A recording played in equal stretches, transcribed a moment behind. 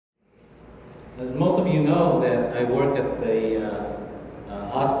As most of you know, that I work at the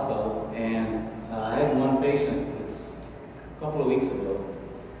hospital, and I had one patient this a couple of weeks ago,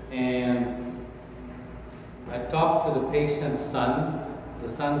 and I talked to the patient's son. The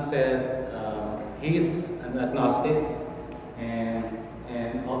son said he's an agnostic, and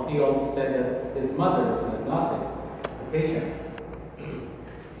he also said that his mother is an agnostic, the patient,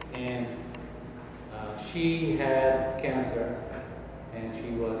 and she had cancer, and she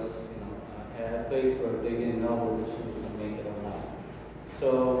was at a place where they didn't know whether she was going to make it or not.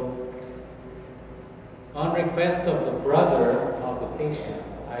 So, on request of the brother of the patient,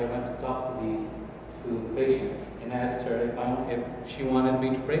 I went to talk to the patient and asked her if she wanted me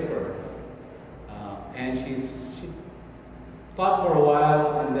to pray for her. And she thought for a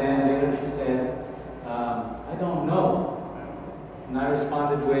while, and then later she said, I don't know. And I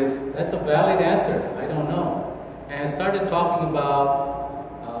responded with, that's a valid answer, I don't know. And I started talking about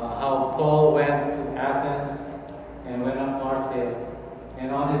how Paul went to Athens and went up Marseille.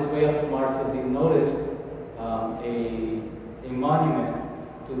 And on his way up to Marseille, he noticed a monument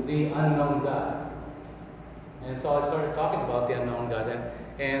to the unknown God. And so I started talking about the unknown God.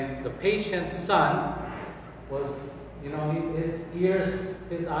 And the patient's son was,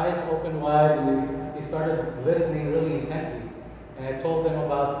 his eyes opened wide, and he started listening really intently. And I told him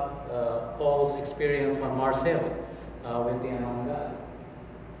about Paul's experience on Marseille with the unknown God.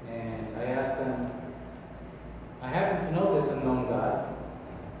 And I asked him, I happen to know this unknown God,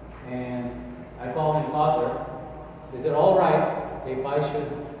 and I call him Father. Is it all right if I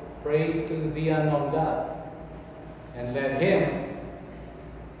should pray to the unknown God and let him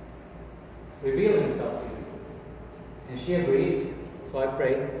reveal himself to you? And she agreed, so I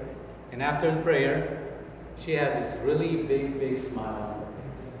prayed. And after the prayer, she had this really big smile on her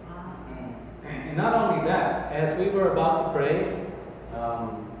face. And not only that, as we were about to pray,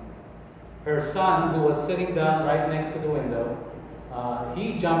 her son, who was sitting down right next to the window,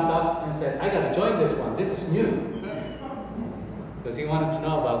 he jumped up and said, I got to join this one. This is new. Because he wanted to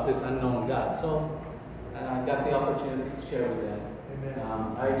know about this unknown God. So I got the opportunity to share with them.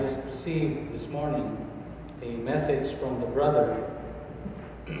 I just received this morning a message from the brother.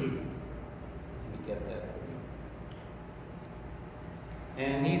 Let me get that for you.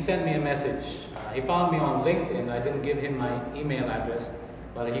 And he sent me a message. He found me on LinkedIn. I didn't give him my email address,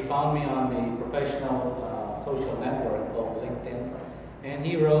 but he found me on the professional social network called LinkedIn. And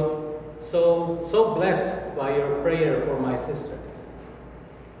he wrote, so blessed by your prayer for my sister.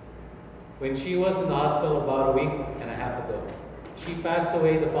 When she was in the hospital about a week and a half ago, she passed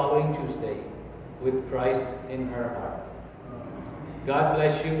away the following Tuesday with Christ in her heart. God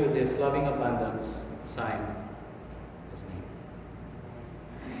bless you with his loving abundance. Signed, his name.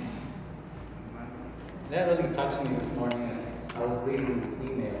 That really touched me this morning as I was reading this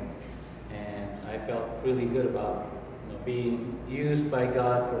email, and I felt really good about being used by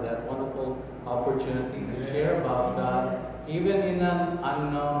God for that wonderful opportunity to share about God, even in an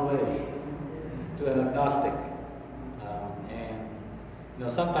unknown way, to an agnostic.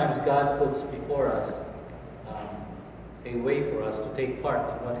 Sometimes God puts before us a way for us to take part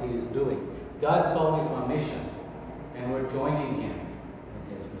in what he is doing. God's always on mission, and we're joining him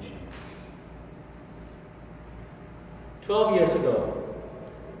in his mission. 12 years ago,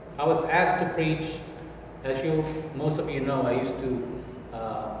 I was asked to preach. As most of you know, I used to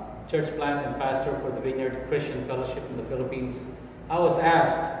church plant and pastor for the Vineyard Christian Fellowship in the Philippines. I was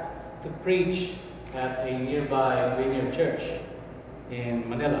asked to preach at a nearby Vineyard church in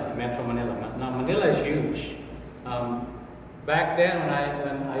Manila, in Metro Manila. Now, Manila is huge. Back then,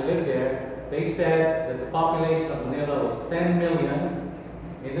 when I lived there, they said that the population of Manila was 10 million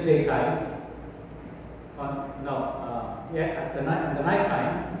in the daytime. In the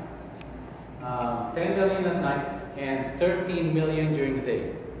nighttime. 10 million at night and 13 million during the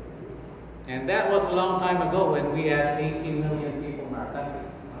day. And that was a long time ago when we had 18 million people in our country.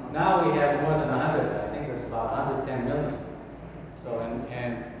 Now we have more than 100. I think there's about 110 million. So,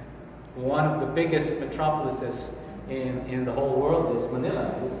 and one of the biggest metropolises in the whole world is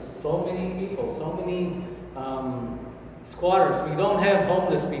Manila. With so many people, so many squatters. We don't have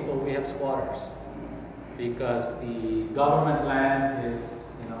homeless people, we have squatters. Because the government land is,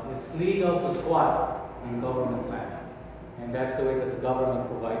 it's legal to squat in government land. And that's the way that the government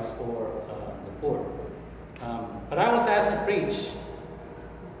provides for the poor. But I was asked to preach.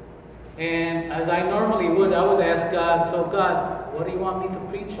 And as I normally would, I would ask God, so God, what do you want me to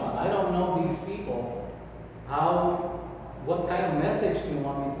preach on? I don't know these people. What kind of message do you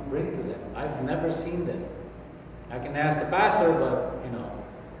want me to bring to them? I've never seen them. I can ask the pastor, but,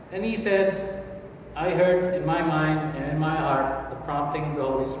 And he said, I heard in my mind and in my heart the prompting of the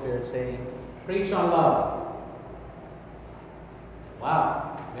Holy Spirit saying, Preach on love.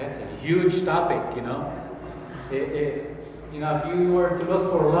 Wow, that's a huge topic, you know. If you were to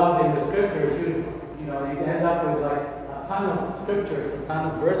look for love in the scriptures, you'd end up with like a ton of scriptures, a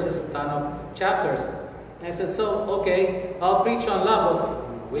ton of verses, a ton of chapters. And I said, so, okay, I'll preach on love,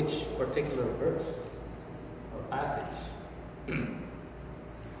 but which particular verse or passage?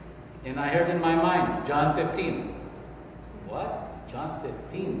 And I heard in my mind, John 15. What? John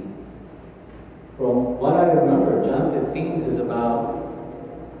 15? From what I remember, John 15 is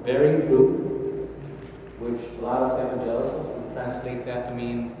about bearing fruit, which a lot of evangelicals would translate that to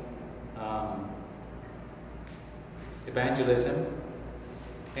mean evangelism.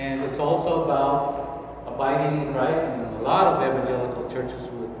 And it's also about abiding in Christ, and a lot of evangelical churches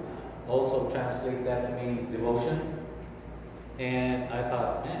would also translate that to mean devotion. And I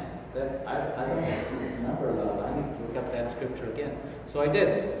thought, man, I don't remember that. I need to look up that scripture again. So I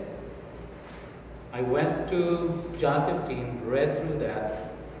did. I went to John 15, read through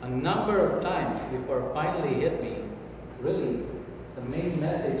that a number of times before it finally hit me. Really, the main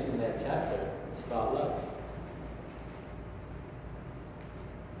message in that chapter is about love.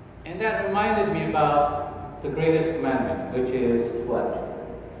 And that reminded me about the greatest commandment, which is what?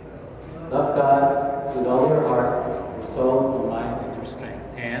 Love God with all your heart, your soul, your mind, and your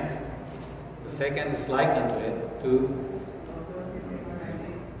strength. And the second is like unto it, to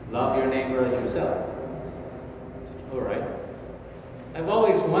love your neighbor as yourself. All right. I've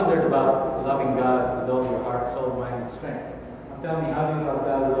always wondered about loving God with all your heart, soul, mind, and strength. Now tell me, how do you love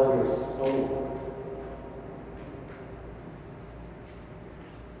God with all your soul?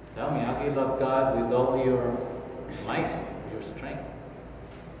 Tell me, how do you love God with all your might, your strength?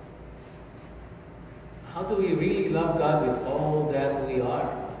 How do we really love God with all that we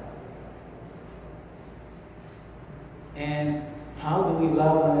are? And how do we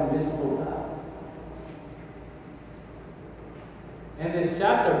love an invisible God? And this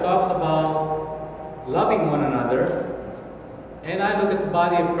chapter talks about loving one another. And I look at the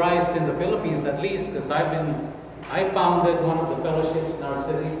body of Christ in the Philippines, at least, because I founded one of the fellowships in our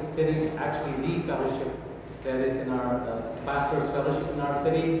cities, actually the fellowship that is in our pastor's fellowship in our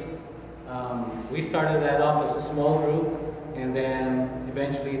city. We started that off as a small group, and then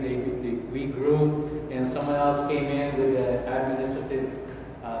eventually we grew, and someone else came in with administrative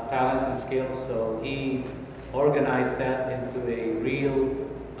talent and skills, so he organized that into a real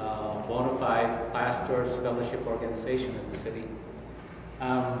bona fide pastors fellowship organization in the city.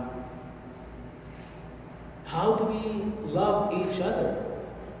 How do we love each other?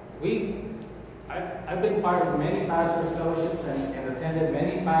 I've been part of many pastors fellowships and attended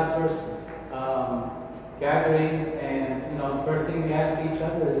many pastors gatherings, and the first thing we ask each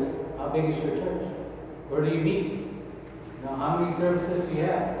other is, how big is your church? Where do you meet? How many services do you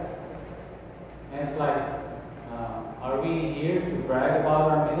have? And it's like, are we here to brag about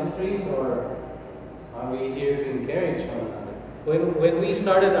our ministries, or are we here to encourage one another? When we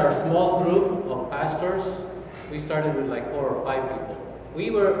started our small group of pastors, we started with like 4 or 5 people.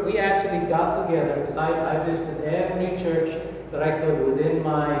 We actually got together, because I visited every church that I could within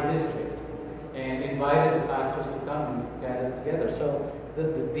my district and invited the pastors to come and gather together. So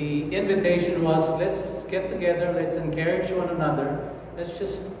the invitation was, let's get together, let's encourage one another, let's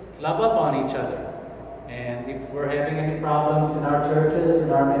just love up on each other. And if we're having any problems in our churches, in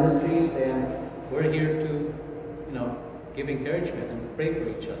our ministries, then we're here to, give encouragement and pray for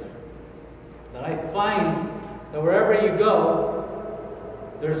each other. But I find that wherever you go,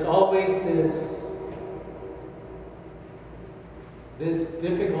 there's always this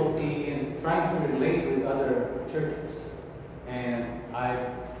difficulty in trying to relate with other churches. And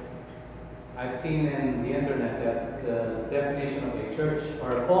I've seen in the internet that the definition of a church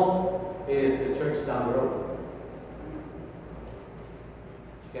or a cult is the church down the road.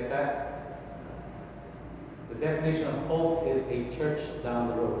 Did you get that? The definition of cult is a church down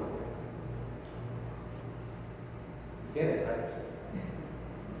the road. You get it, right?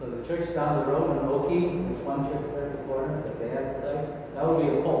 So the church down the road in Oki, there's one church there at the corner that they advertise, that would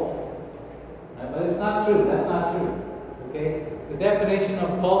be a cult. But it's not true, that's not true. Okay? The definition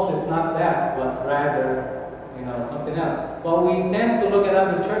of cult is not that, but rather, something else. But we tend to look at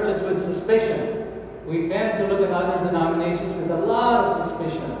other churches with suspicion. We tend to look at other denominations with a lot of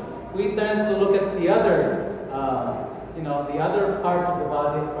suspicion. We tend to look at the other, the other parts of the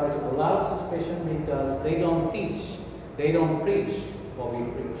body of Christ with a lot of suspicion, because they don't teach, they don't preach what we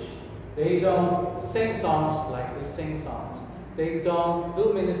preach. They don't sing songs like we sing songs. They don't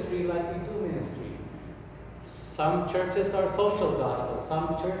do ministry like we do ministry. Some churches are social gospel.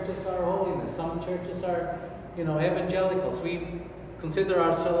 Some churches are holiness. Some churches are, evangelicals. We consider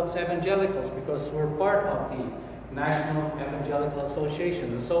ourselves evangelicals because we're part of the National Evangelical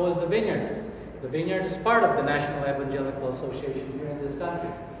Association, and so is the Vineyard. The Vineyard is part of the National Evangelical Association here in this country.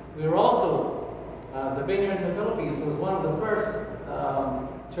 We were also, the Vineyard in the Philippines was one of the first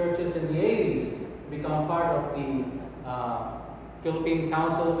churches in the 80s to become part of the Philippine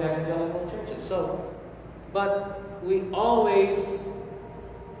Council of Evangelical Churches. So, but we always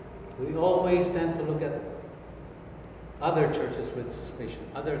tend to look at other churches with suspicion,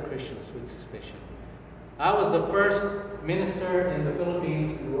 other Christians with suspicion. I was the first minister in the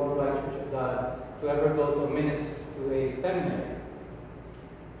Philippines, in the Worldwide Church of God, to ever go to a seminary.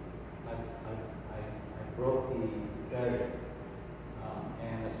 I broke the barrier.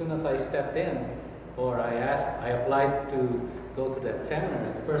 And as soon as I stepped in, or I applied to go to that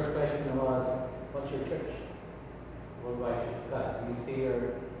seminary, the first question was, what's your church? Worldwide Church of God. Do you see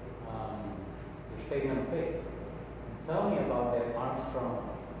your statement of faith? Tell me about that Armstrong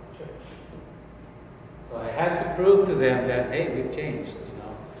church. So I had to prove to them that, hey, we've changed,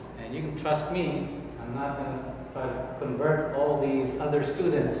 and you can trust me. I'm not going to try to convert all these other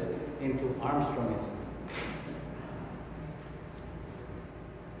students into Armstrongism.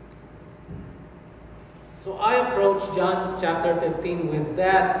 So I approached John chapter 15 with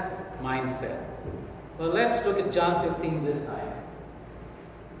that mindset. Well, let's look at John 15 this time.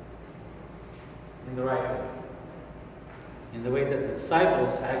 In the right way. In the way that the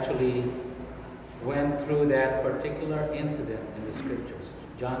disciples actually went through that particular incident in the scriptures.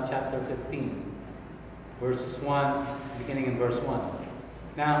 John chapter 15, verses 1, beginning in verse 1.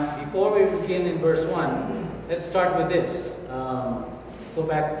 Now, before we begin in verse 1, let's start with this. Go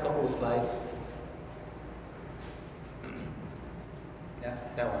back a couple of slides. Yeah,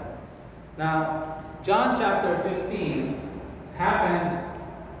 that one. Now, John chapter 15 happened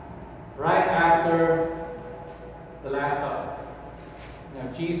right after the Last Supper.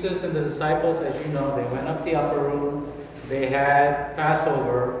 Now, Jesus and the disciples, as you know, they went up the upper room. They had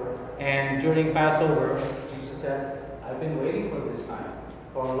Passover, and during Passover, Jesus said, I've been waiting for this time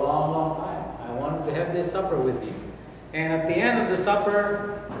for a long, long time. I wanted to have this supper with you. And at the end of the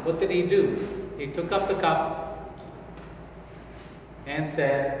supper, what did he do? He took up the cup and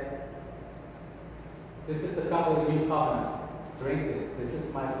said, this is the cup of the new covenant. Drink this. This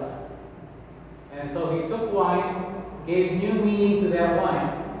is my blood. And so he took wine, gave new meaning to that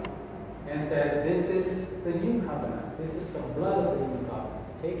wine, and said, this is the new covenant. This is the blood of the new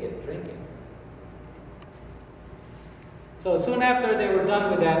covenant. Take it, drink it. So soon after they were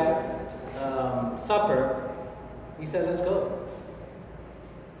done with that supper, he said, let's go.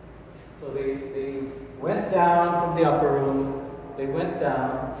 So they went down from the upper room. They went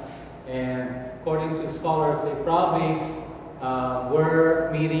down, and according to scholars, they probably were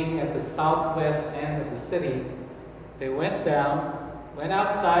meeting at the southwest end of the city. They went down, went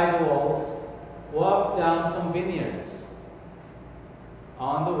outside the walls, walked down some vineyards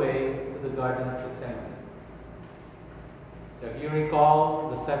on the way to the Garden of Gethsemane. If you recall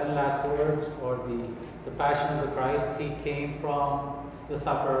the 7 last words, or the Passion of the Christ, he came from the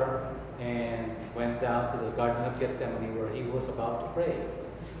supper and went down to the Garden of Gethsemane where he was about to pray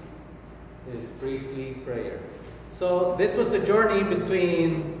his priestly prayer. So this was the journey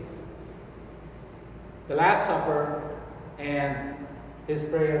between the Last Supper and his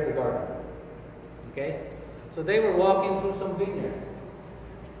prayer at the garden. Okay? So they were walking through some vineyards.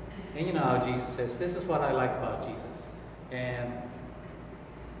 And you know how Jesus says, this is what I like about Jesus. And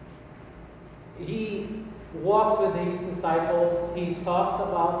he walks with his disciples. He talks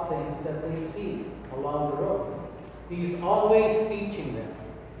about things that they see along the road. He's always teaching them,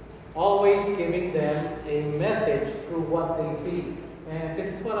 always giving them a message through what they see. And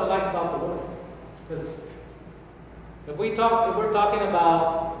this is what I like about the Lord. Because if we're talking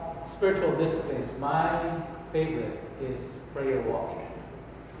about spiritual disciplines, my favorite is prayer walking.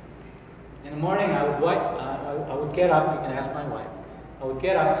 In the morning, I would get up. You can ask my wife. I would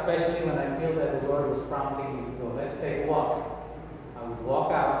get up, especially when I feel that the Lord was prompting me to go, let's take a walk. I would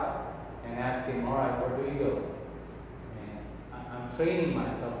walk out and ask him, all right, where do you go? And I'm training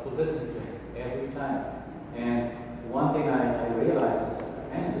myself to listen to him every time. And one thing I realize is,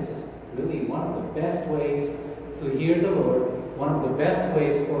 man, this is really one of the best ways to hear the Lord, one of the best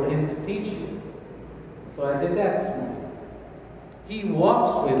ways for him to teach you. So I did that this morning. He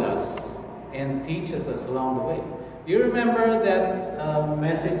walks with us and teaches us along the way. You remember that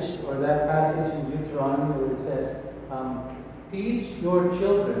message or that passage in Deuteronomy where it says, teach your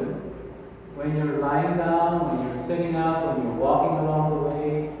children when you're lying down, when you're sitting up, when you're walking along the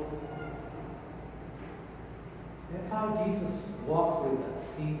way. That's how Jesus walks with us.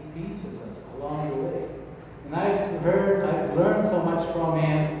 He teaches us along the way. And I've learned so much from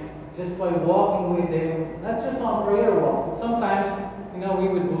him just by walking with him, not just on prayer walks, but sometimes, we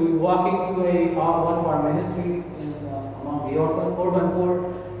would be walking to one of our ministries among the urban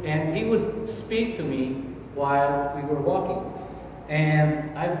poor, and he would speak to me while we were walking.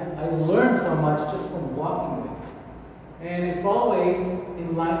 And I learned so much just from walking with him. And it's always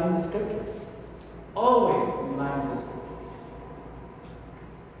in line with the Scriptures. Always in line with the Scriptures.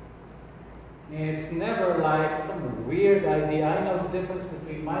 It's never like some weird idea. I know the difference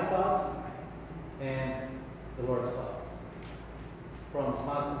between my thoughts and the Lord's thoughts. From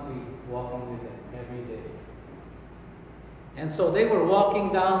constantly walking with him every day. And so they were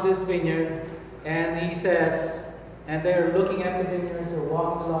walking down this vineyard, and he says, and they're looking at the vineyards, they're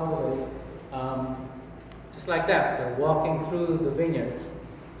walking along the way, just like that. They're walking through the vineyards,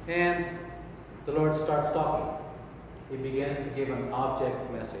 and the Lord starts talking. He begins to give an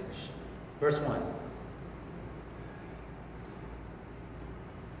object message. Verse 1.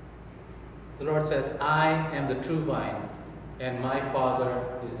 The Lord says, I am the true vine, and my Father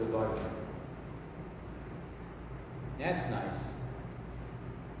is the gardener. That's nice.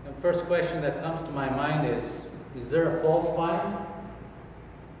 The first question that comes to my mind is there a false vine?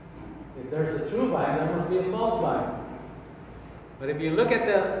 If there's a true vine, there must be a false vine. But if you look at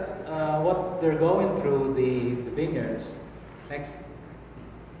what they're going through, the vineyards, next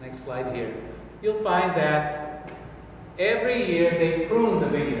slide here, you'll find that every year they prune the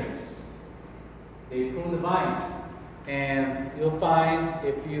vineyards. They prune the vines. And you'll find,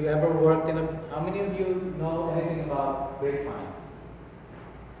 if you ever worked how many of you know anything about grapevines?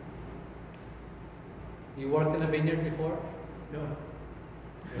 You worked in a vineyard before? No.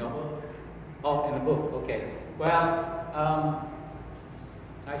 No? Oh, in a book, okay. Well,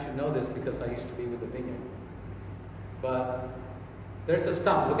 I should know this because I used to be with the vineyard. But there's a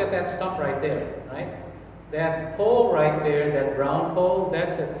stump. Look at that stump right there, right? That pole right there, that brown pole,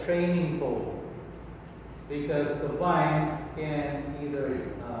 that's a training pole. Because the vine can either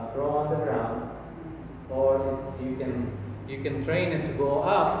grow on the ground, or you can train it to go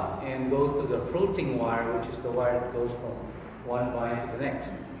up and goes to the fruiting wire, which is the wire that goes from one vine to the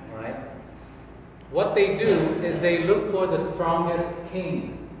next. All right. What they do is they look for the strongest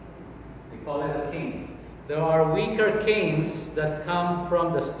cane. They call it a cane. There are weaker canes that come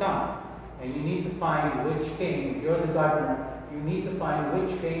from the stump, and you need to find which cane. If you're the gardener, you need to find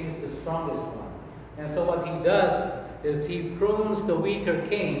which cane is the strongest one. And so what he does is he prunes the weaker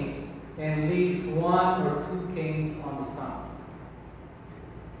canes and leaves one or two canes on the stump.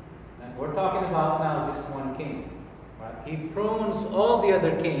 And we're talking about now just one cane. Right? He prunes all the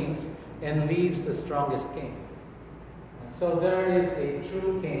other canes and leaves the strongest cane. And so there is a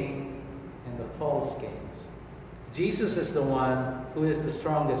true cane and the false canes. Jesus is the one who is the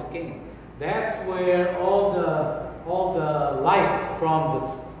strongest cane. That's where all the life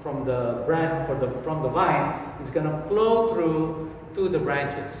from the vine is going to flow through to the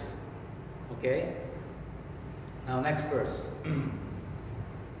branches. Okay? Now next verse.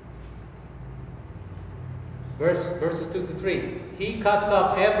 Verses 2 to 3. He cuts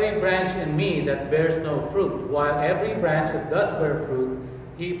off every branch in me that bears no fruit, while every branch that does bear fruit,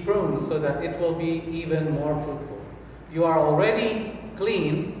 he prunes so that it will be even more fruitful. You are already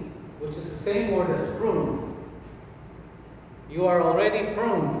clean, which is the same word as prune. You are already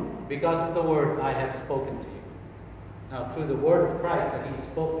pruned because of the word I have spoken to you. Now, through the word of Christ that he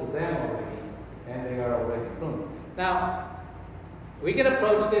spoke to them already, and they are already pruned. Now, we can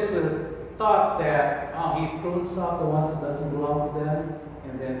approach this with a thought that he prunes off the ones that doesn't belong to them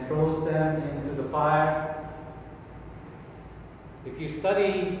and then throws them into the fire. If you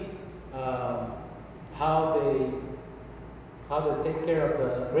study how they take care of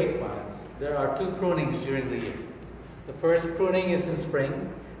the grapevines, there are two prunings during the year. The first pruning is in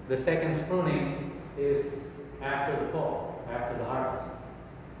spring. The second pruning is after the fall, after the harvest.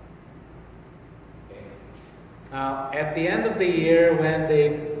 Okay. Now, at the end of the year, when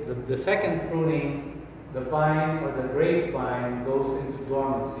the second pruning, the vine or the grapevine goes into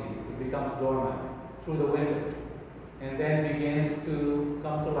dormancy. It becomes dormant through the winter, and then begins to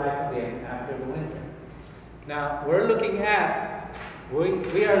come to life again after the winter. Now, we are looking at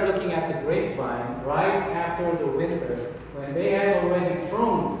the grapevine right after the winter, when they had already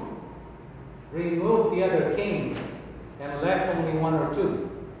pruned, removed the other canes, and left only one or two.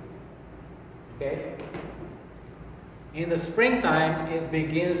 Okay? In the springtime, it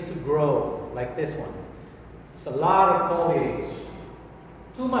begins to grow like this one. It's a lot of foliage.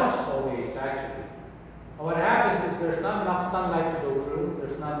 Too much foliage, actually. And what happens is there's not enough sunlight to go through,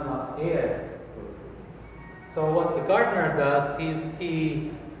 there's not enough air. So what the gardener does is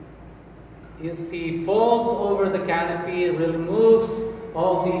he he folds over the canopy, removes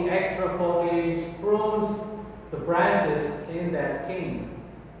all the extra foliage, prunes the branches in that cane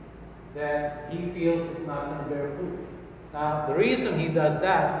that he feels is not going to bear fruit. Now, the reason he does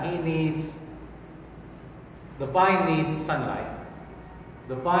that, the vine needs sunlight.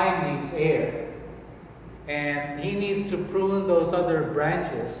 The vine needs air. And he needs to prune those other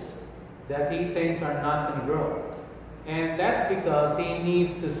branches that he thinks are not going to grow. And that's because he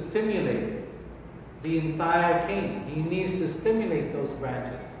needs to stimulate the entire cane. He needs to stimulate those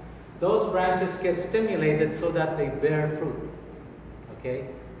branches. Those branches get stimulated so that they bear fruit. Okay?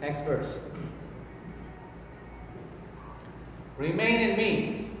 Next verse. Remain in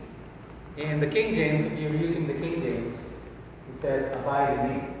me. In the King James, if you're using the King James, it says abide in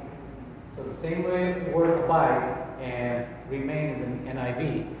me. So the same way the word abide and remain is in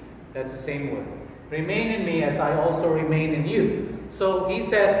NIV, that's the same word. Remain in me as I also remain in you. So he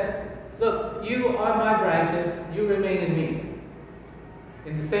says, look, you are my branches, you remain in me.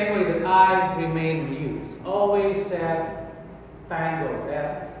 In the same way that I remain in you. It's always that tango,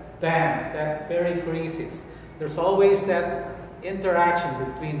 that dance, that perichoresis. There's always that interaction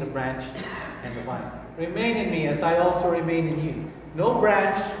between the branch and the vine. Remain in me as I also remain in you. No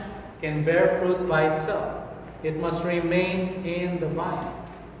branch can bear fruit by itself. It must remain in the vine.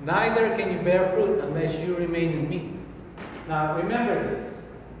 Neither can you bear fruit unless you remain in me. Now remember this.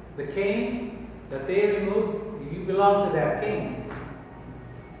 The cane that they removed, if you belong to that cane,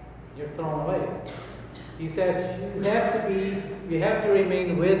 you're thrown away. He says you have to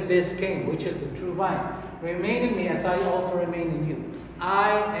remain with this cane, which is the true vine. Remain in me as I also remain in you.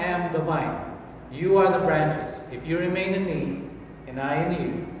 I am the vine. You are the branches. If you remain in me and I in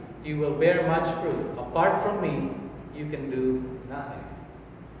you, you will bear much fruit. Apart from me, you can do nothing.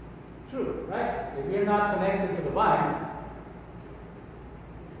 True, right? If you're not connected to the vine,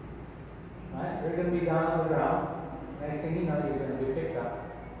 right, you're going to be down on the ground. Next thing you know, you're going to be picked up.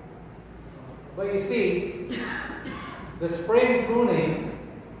 But you see, the spring pruning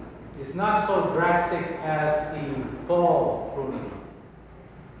is not so drastic as the fall pruning.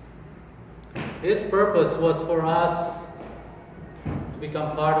 His purpose was for us to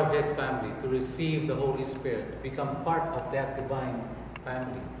become part of His family, to receive the Holy Spirit, to become part of that divine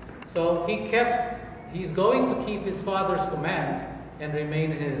family. So He's going to keep His Father's commands and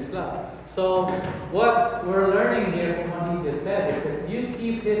remain in His love. So what we're learning here from what He just said is that you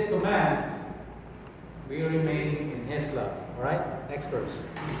keep His commands, we remain in His love. All right? Next verse.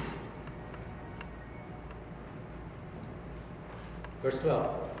 Verse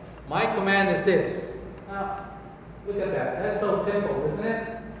 12. My command is this. Now, look at that. That's so simple, isn't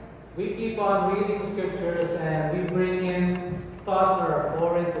it? We keep on reading scriptures and we bring in thoughts that are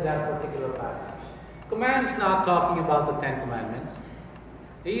foreign to that particular passage. Command is not talking about the 10 Commandments.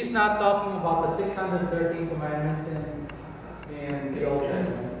 He's not talking about the 613 commandments in the Old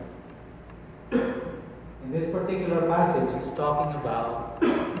Testament. In this particular passage, he's talking about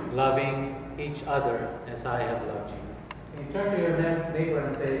loving each other as I have loved you. Can you turn to your neighbor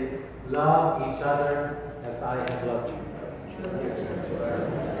and say, love each other as I have loved you?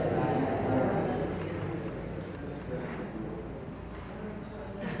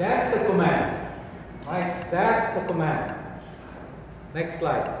 That's the command. Right? That's the command. Next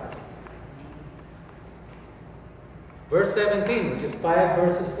slide. Verse 17, which is 5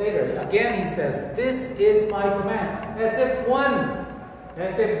 verses later. Again he says, this is my command. As if one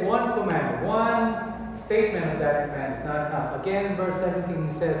command, one statement of that command is not enough. Again in verse 17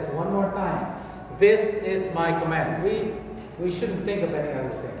 he says one more time, this is my command. We shouldn't think of any other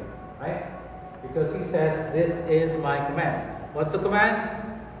thing, right? Because he says, this is my command. What's the command?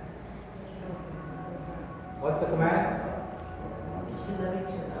 What's the command?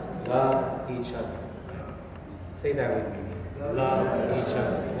 Love each other. Say that with me. Love each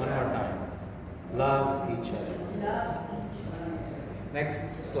other. One more time. Love each other.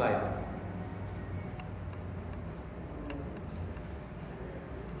 Next slide.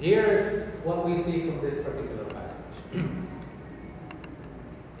 Here's what we see from this particular passage.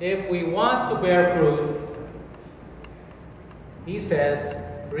 If we want to bear fruit, he says,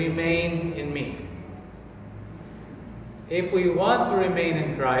 remain in me. If we want to remain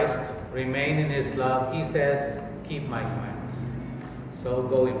in Christ, remain in His love, he says, keep my commands. So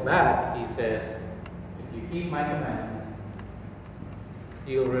going back, he says, if you keep my commands,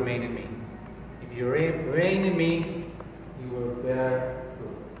 you'll remain in me. If you remain in me, you will bear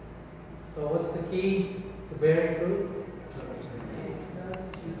fruit. So what's the key to bearing fruit?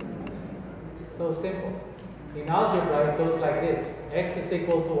 So simple. In algebra, it goes like this. X is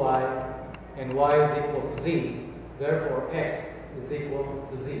equal to y, and y is equal to z. Therefore, x is equal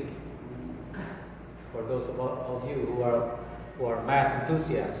to z. For those of you who are math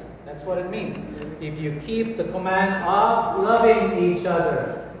enthusiasts, that's what it means. If you keep the command of loving each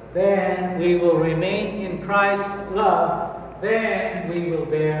other, then we will remain in Christ's love. Then we will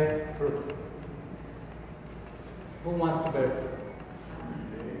bear fruit. Who wants to bear fruit?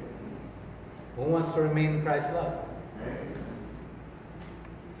 Who wants to remain in Christ's love?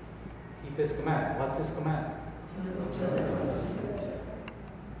 Keep His command. What's His command?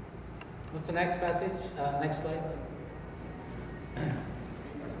 What's the next passage? Next slide.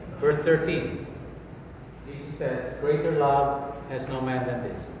 Verse 13. Jesus says, "Greater love has no man than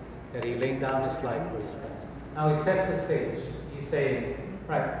this, that He laid down His life for His friends." Now He sets the stage. He's saying,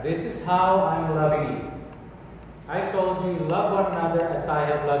 right, this is how I'm loving you. I told you, love one another as I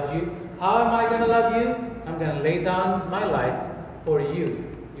have loved you. How am I going to love you? I'm going to lay down my life for you.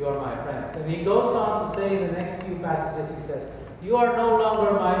 You are my friends. And He goes on to say in the next few passages, He says, you are no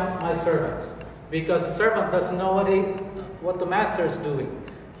longer my servants, because the servant doesn't know what the master is doing.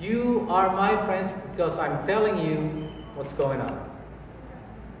 You are my friends because I'm telling you what's going on.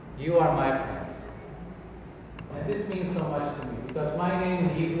 You are my friends. And this means so much to me, because my name in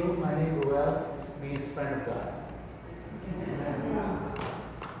Hebrew, my name Ruel, means friend of God.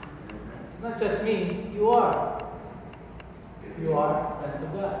 It's not just me, you are. You are friends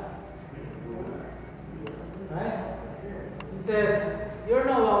of God. Right? He says, you're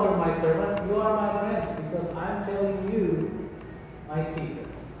no longer my servant, you are my friends, because I'm telling you my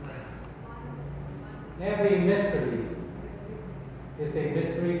secrets. Every mystery is a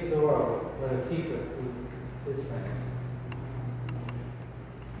mystery to the world, but a secret to His friends.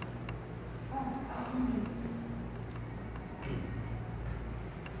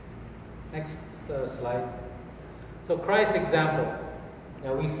 Next slide. So Christ's example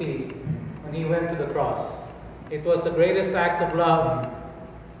that we see when He went to the cross. It was the greatest act of love,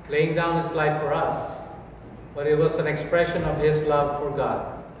 laying down His life for us. But it was an expression of His love for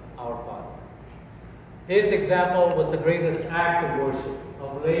God, our Father. His example was the greatest act of worship,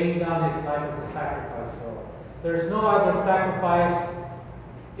 of laying down His life as a sacrifice for all. There is no other sacrifice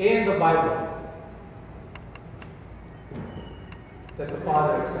in the Bible that the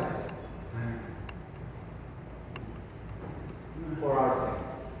Father accepted for our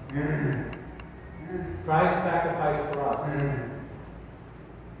sins. Christ's sacrifice for us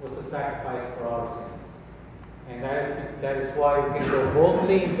was a sacrifice for our sins. And that is why we can go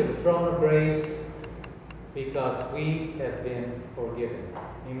boldly into the throne of grace, because we have been forgiven.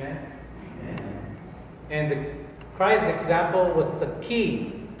 Amen? Amen. And Christ's example was the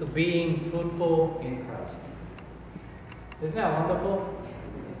key to being fruitful in Christ. Isn't that wonderful?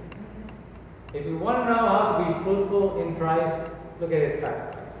 If you want to know how to be fruitful in Christ, look at His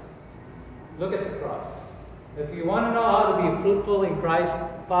sacrifice. Look at the cross. If you want to know how to be fruitful in Christ,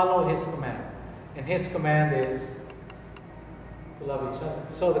 follow His command. And His command is to love each other.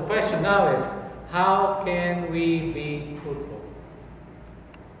 So the question now is, how can we be fruitful?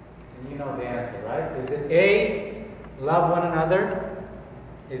 And you know the answer, right? Is it A, love one another?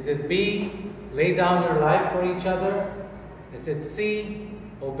 Is it B, lay down your life for each other? Is it C,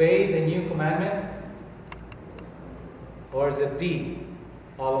 obey the new commandment? Or is it D,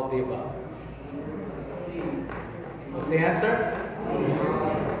 all of the above? What's the answer?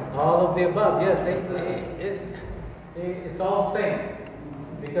 All of the above. Yes, it's all the same.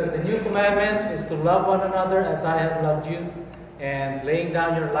 Because the new commandment is to love one another as I have loved you, and laying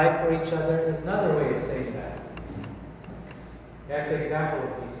down your life for each other is another way of saying that. That's the example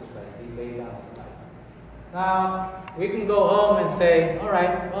of Jesus Christ. He laid down His life. Now, we can go home and say, all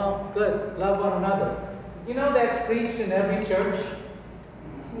right, well, good, love one another. You know that's preached in every church?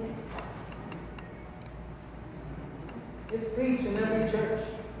 It's preached in every church.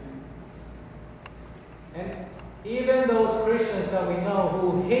 And even those Christians that we know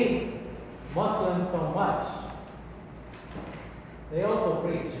who hate Muslims so much, they also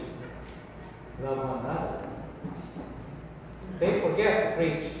preach love one another. They forget to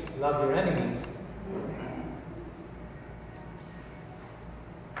preach love your enemies.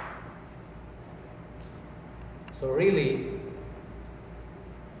 So really,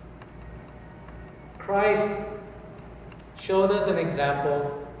 Christ showed us an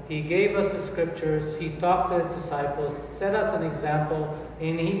example. He gave us the scriptures. He talked to His disciples, set us an example,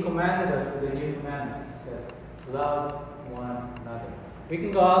 and He commanded us with a new commandment. He says, love one another. We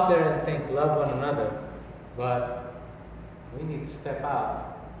can go out there and think, love one another, but we need to step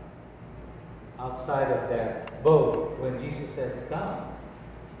outside of that boat when Jesus says, come.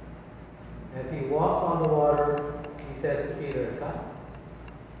 As He walks on the water, He says to Peter, come.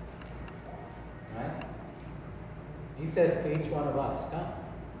 Right? He says to each one of us, come.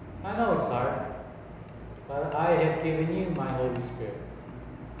 I know it's hard. but I have given you my Holy Spirit.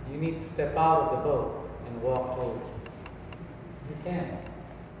 You need to step out of the boat and walk towards me. You can.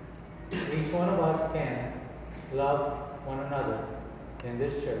 Each one of us can love one another in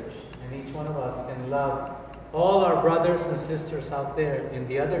this church, and each one of us can love all our brothers and sisters out there in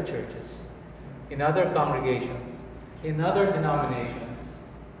the other churches, in other congregations, in other denominations,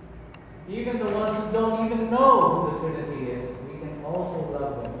 even the ones who don't even know who the Trinity is. We can also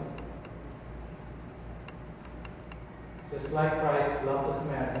love them. Just like Christ loved the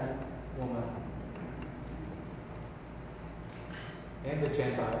Samaritan woman and the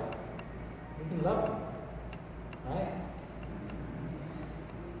Gentiles. We can love them, right?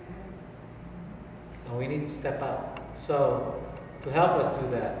 And we need to step out. So, to help us do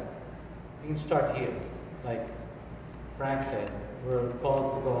that, we can start here. Like Frank said, we're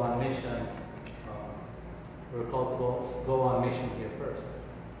called to go on mission. We're called to go on mission here first,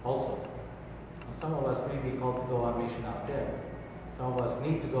 also. Some of us may be called to go on mission out there. Some of us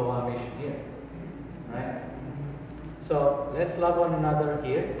need to go on mission here, right? So let's love one another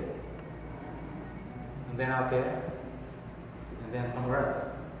here, and then out there, and then somewhere else.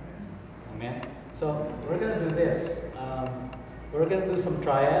 Amen? So we're going to do this. We're going to do some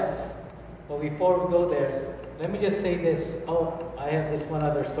triads. But before we go there, let me just say this. Oh, I have this one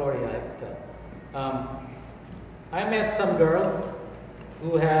other story I have to tell. I met some girl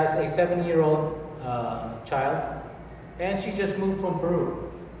who has a 7-year-old child, and she just moved from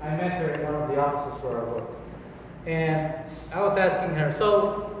Peru. I met her in one of the offices where I work. And I was asking her,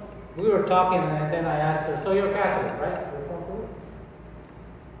 so we were talking, and then I asked her, so you're Catholic, right? You're from Peru?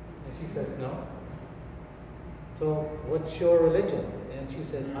 And she says, no. So what's your religion? And she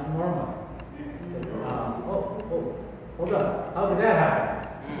says, I'm Mormon. I said, hold on. How did that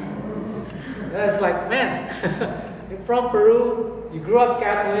happen? That's like, man, you're from Peru, you grew up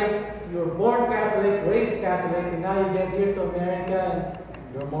Catholic, you were born Catholic, raised Catholic, and now you get here to America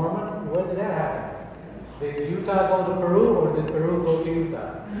and you're Mormon? Where did that happen? Did Utah go to Peru, or did Peru go to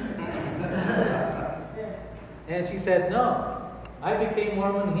Utah? And she said, no, I became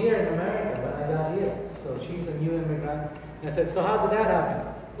Mormon here in America when I got here. So she's a new immigrant. And I said, so how did that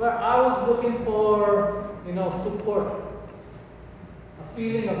happen? Well, I was looking for, support, a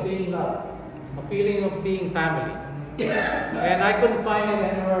feeling of being loved, a feeling of being family. And I couldn't find it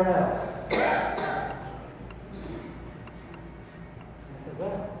anywhere else. I said,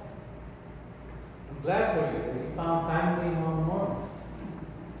 well, I'm glad for you that you found family among Mormons.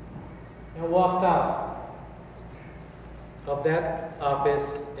 And I walked out of that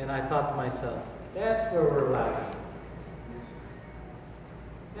office, and I thought to myself, that's where we're lacking.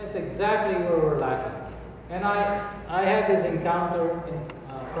 That's exactly where we're lacking. And I had this encounter in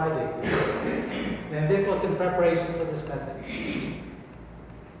Friday. And this was in preparation for this message.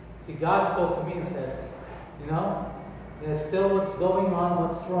 See, God spoke to me and said, there's still what's going on,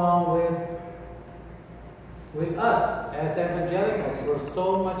 what's wrong with us as evangelicals. We're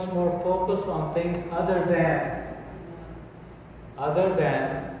so much more focused on things other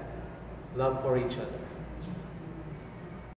than love for each other.